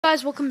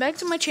Guys, welcome back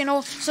to my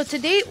channel. So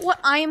today what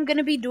I am going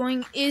to be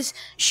doing is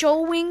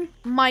showing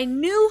my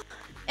new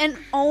and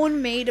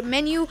own made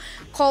menu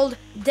called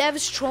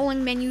Dev's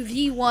Trolling Menu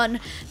V1.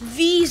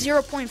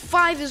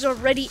 V0.5 is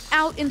already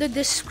out in the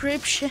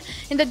description,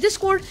 in the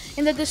Discord,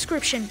 in the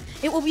description.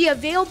 It will be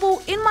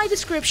available in my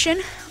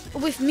description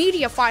with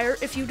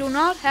Mediafire if you do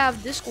not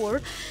have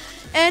Discord.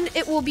 And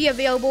it will be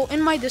available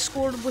in my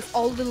Discord with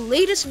all the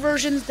latest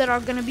versions that are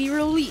going to be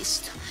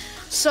released.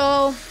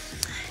 So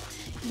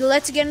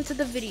let's get into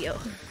the video.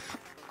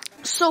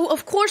 So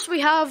of course we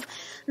have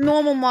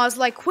normal mods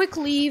like quick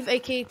leave,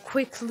 aka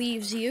quick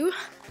leaves you,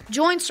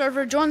 join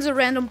server, joins a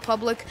random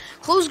public,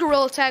 close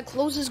gorilla tag,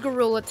 closes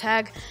gorilla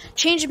tag,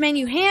 change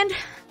menu hand,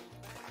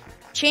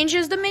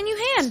 changes the menu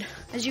hand,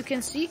 as you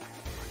can see.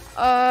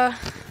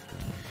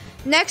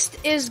 Next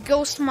is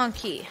ghost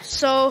monkey.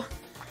 So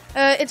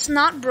it's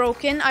not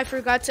broken. I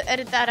forgot to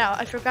edit that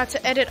out. I forgot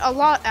to edit a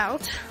lot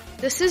out.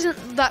 This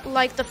isn't that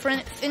like the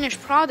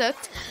finished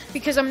product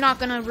because I'm not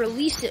gonna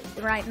release it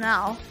right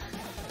now.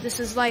 This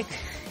is like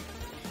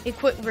a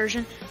quick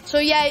version. So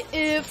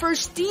yeah, for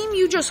Steam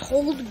you just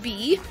hold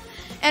B,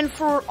 and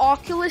for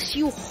Oculus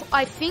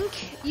I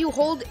think you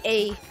hold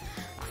A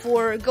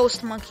for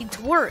Ghost Monkey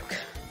to work.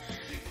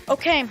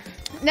 Okay,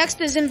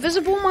 next is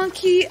Invisible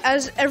Monkey.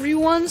 As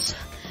everyone's,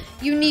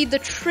 you need the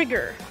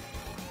trigger,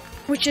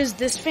 which is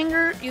this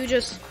finger. You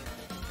just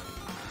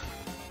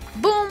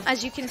boom.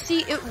 As you can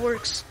see, it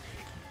works.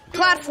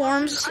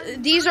 Platforms,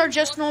 these are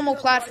just normal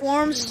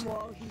platforms.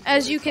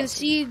 As you can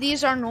see,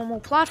 these are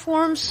normal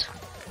platforms.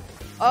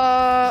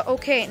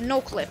 Okay, no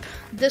clip.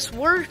 This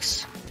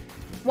works.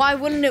 Why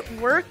wouldn't it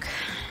work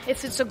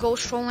if it's a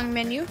ghost trolling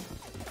menu?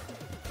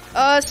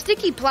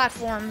 Sticky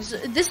platforms.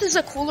 This is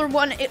a cooler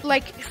one. It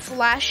like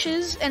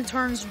flashes and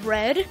turns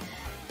red,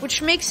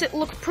 which makes it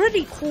look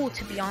pretty cool,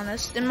 to be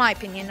honest, in my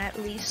opinion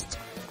at least.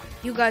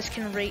 You guys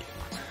can rate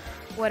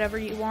whatever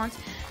you want.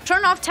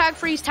 Turn off tag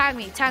freeze, tag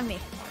me.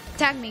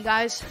 Tag me,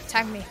 guys.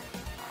 Tag me.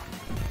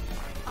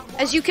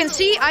 As you can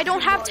see, I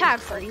don't have tag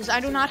freeze. I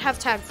do not have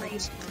tag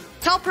freeze.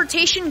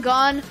 Teleportation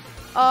gun.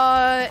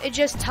 It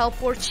just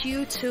teleports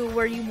you to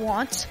where you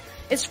want.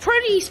 It's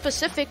pretty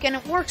specific and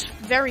it works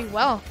very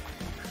well.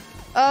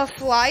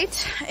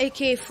 Flight,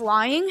 aka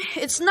flying.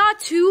 It's not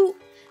too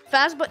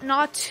fast, but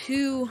not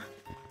too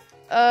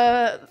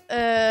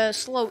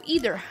slow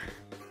either.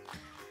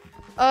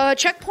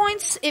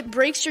 Checkpoints, it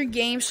breaks your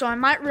game, so I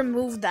might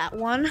remove that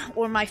one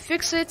or might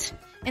fix it.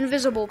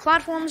 Invisible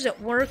platforms, it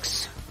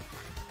works.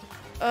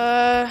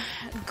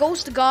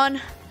 Ghost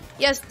gun,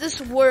 yes, this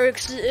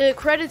works.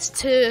 Credits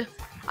to,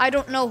 I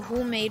don't know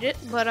who made it,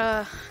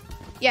 but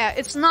yeah,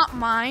 it's not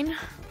mine.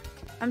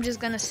 I'm just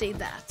gonna say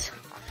that.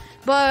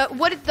 But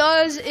what it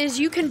does is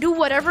you can do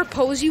whatever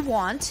pose you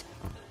want.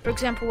 For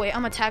example, wait,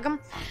 I'm gonna tag him.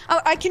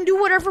 I can do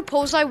whatever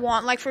pose I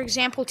want, like for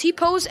example,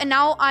 T-pose, and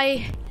now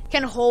I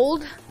can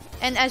hold.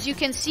 And as you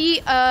can see,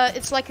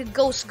 it's like a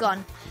ghost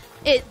gun.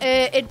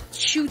 It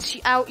shoots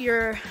out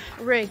your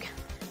rig,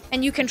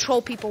 and you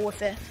control people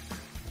with it.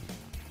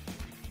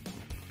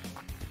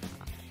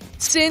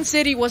 Sin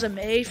City wasn't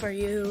made for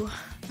you.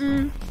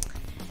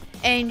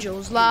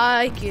 Angels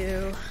like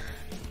you.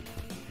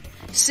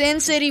 Sin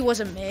City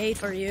wasn't made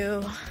for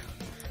you.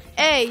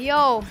 Hey,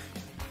 yo.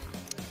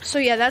 So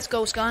yeah, that's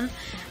ghost gun.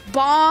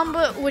 Bomb,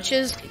 which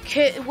is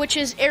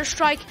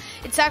airstrike.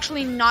 It's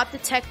actually not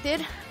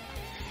detected.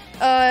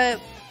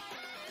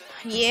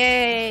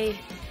 Yay.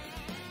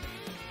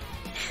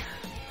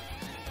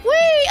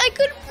 Wait, I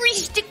couldn't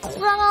reach the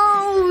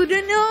cloud.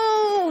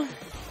 No.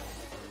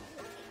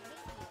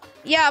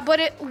 Yeah, but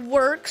it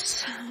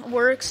works.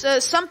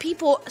 Some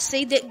people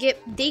say that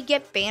they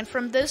get banned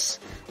from this,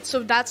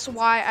 so that's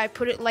why I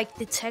put it like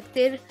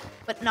detected,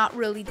 but not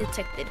really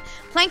detected.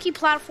 Planky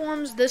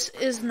platforms. This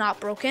is not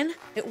broken.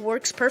 It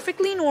works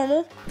perfectly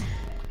normal.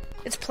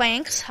 It's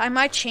planks. I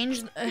might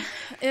change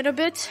it a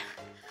bit.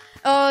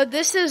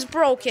 This is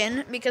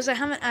broken because I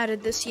haven't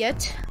added this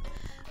yet.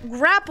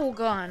 Grapple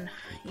gun.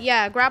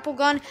 Yeah, grapple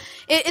gun.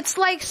 It's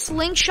like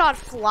slingshot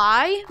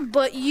fly,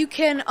 but you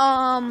can,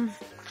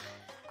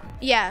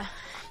 yeah.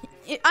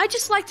 I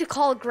just like to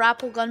call it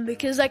grapple gun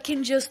because I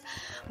can just,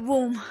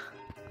 boom,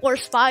 or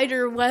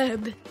spider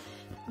web,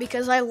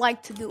 because I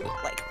like to do it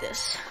like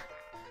this.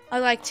 I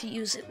like to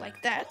use it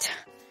like that.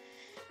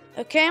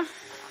 Okay.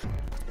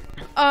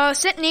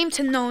 Set name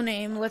to no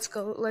name. Let's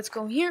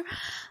go here.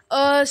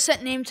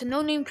 Set name to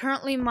no name.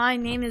 Currently my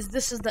name is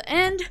This Is The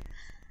End.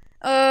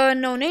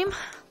 No name.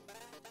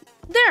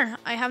 There,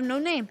 I have no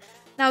name.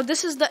 Now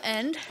this is the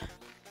end.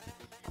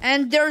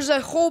 And there's a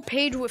whole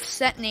page with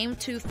set name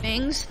to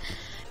things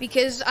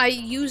because I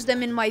use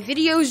them in my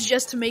videos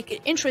just to make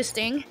it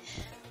interesting.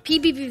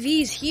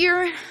 PBPV is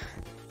here.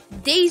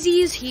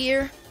 Daisy is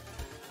here.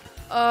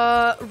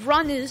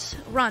 Run is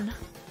run.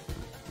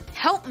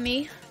 Help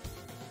me.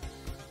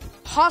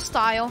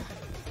 Hostile.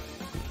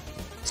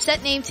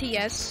 Set name to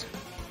yes.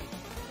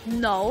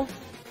 No.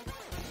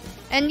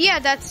 And yeah,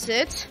 that's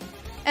it.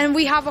 And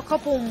we have a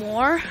couple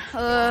more.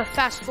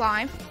 Fast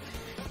fly.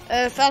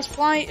 Fast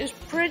fly is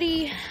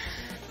pretty,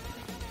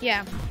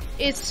 yeah,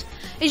 It's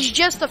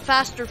just a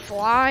faster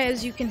fly,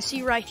 as you can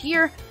see right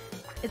here.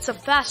 It's a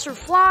faster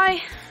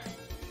fly.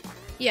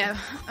 Yeah,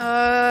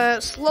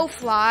 slow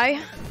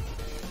fly.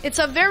 It's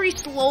a very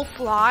slow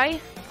fly.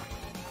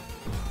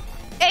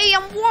 Hey,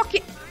 I'm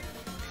walking.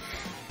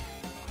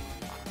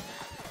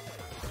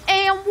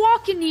 Hey, I'm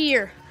walking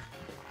here.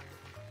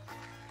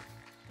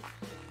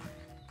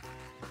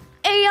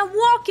 Hey, I'm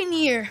walking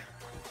here.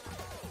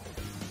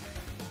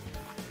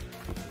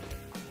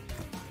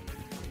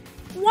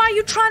 Why are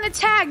you trying to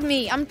tag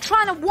me? I'm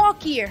trying to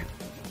walk here.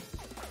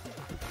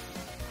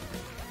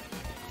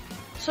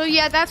 So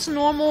yeah, that's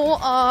normal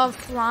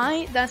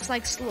fly. That's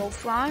like slow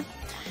fly.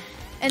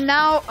 And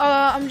now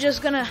I'm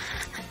just gonna...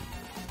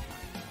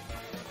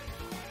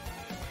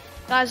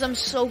 Guys, I'm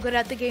so good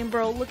at the game,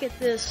 bro. Look at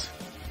this.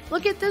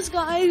 Look at this,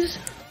 guys.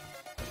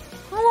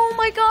 Oh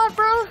my god,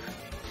 bro.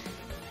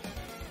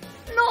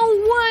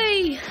 No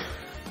way.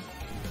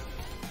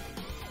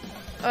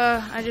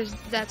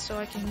 That's so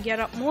I can get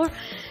up more.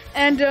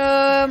 And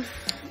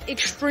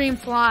extreme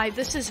fly.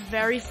 This is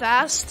very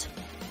fast.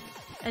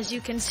 As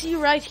you can see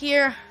right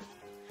here.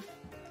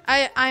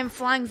 I'm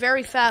flying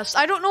very fast.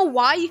 I don't know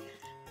why.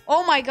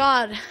 Oh my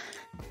god.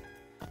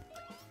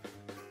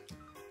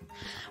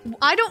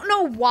 I don't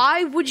know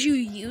why would you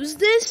use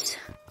this,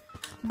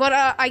 but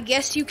I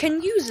guess you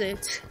can use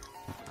it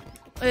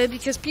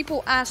because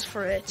people asked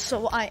for it,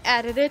 so I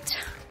added it.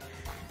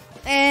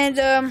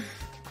 And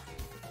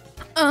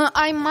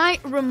I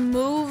might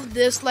remove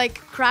this like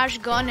crash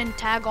gun and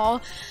tag all,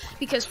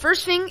 because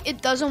first thing,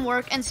 it doesn't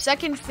work, and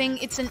second thing,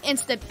 it's an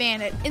instant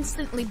ban. It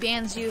instantly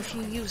bans you if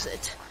you use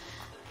it.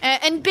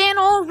 And ban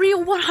all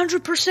real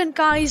 100%,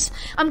 guys.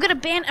 I'm gonna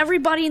ban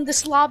everybody in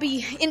this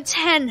lobby in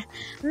 10,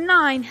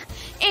 9,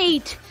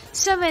 8,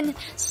 7,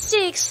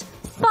 6,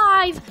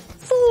 5,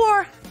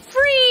 4,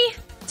 3,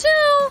 2,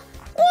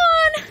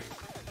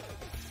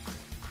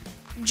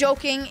 1.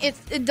 Joking,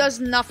 it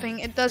does nothing.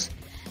 It does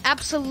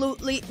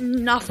absolutely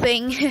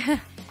nothing.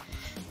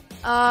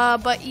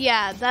 But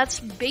yeah,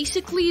 that's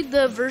basically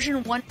the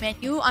version 1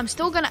 menu. I'm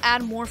still gonna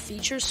add more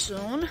features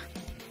soon,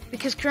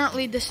 because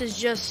currently this is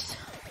just,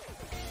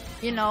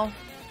 you know,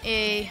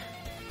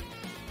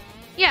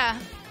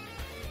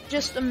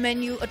 just a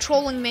menu, a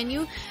trolling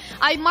menu.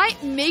 I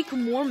might make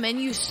more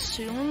menus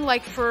soon,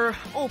 like for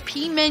OP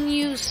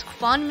menus,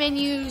 fun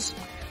menus,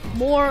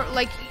 more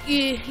like,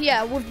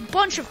 yeah, with a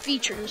bunch of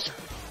features.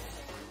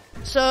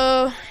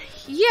 So,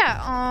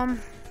 yeah,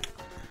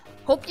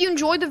 hope you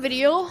enjoyed the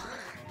video.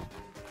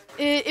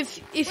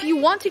 If you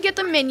want to get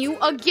the menu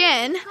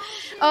again,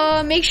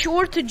 make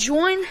sure to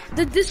join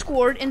the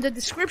Discord in the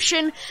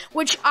description,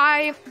 which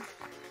I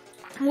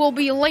will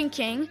be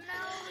linking.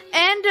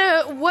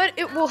 And what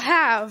it will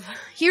have,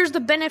 here's the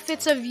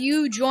benefits of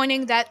you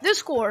joining that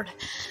Discord.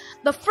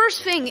 The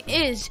first thing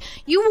is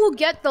you will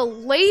get the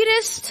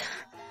latest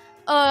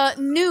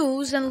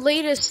news and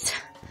latest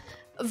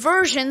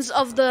versions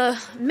of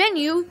the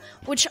menu,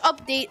 which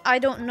update, I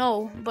don't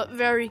know, but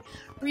very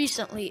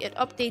recently. It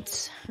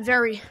updates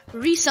very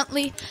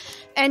recently,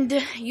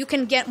 and you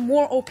can get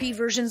more OP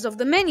versions of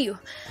the menu.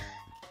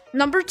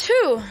 Number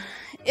 2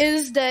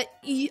 is that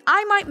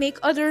I might make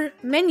other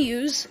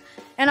menus,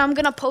 and I'm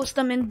gonna post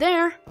them in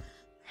there.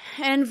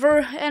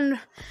 And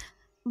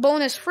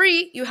bonus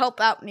free, you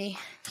help out me.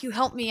 You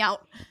help me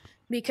out,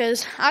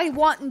 because I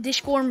want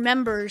Discord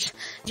members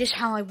just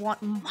how I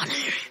want money.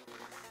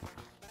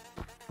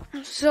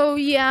 So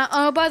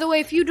yeah, by the way,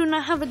 if you do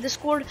not have a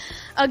Discord,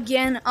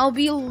 again, I'll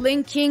be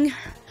linking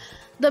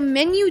the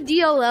menu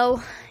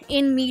DLL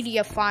in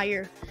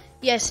Mediafire.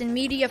 Yes, in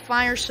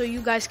Mediafire, so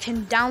you guys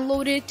can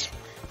download it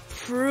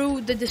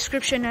through the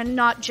description and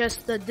not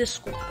just the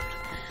Discord.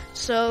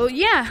 So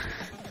yeah,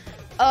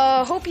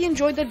 hope you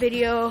enjoyed the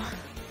video,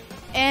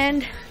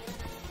 and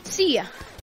see ya.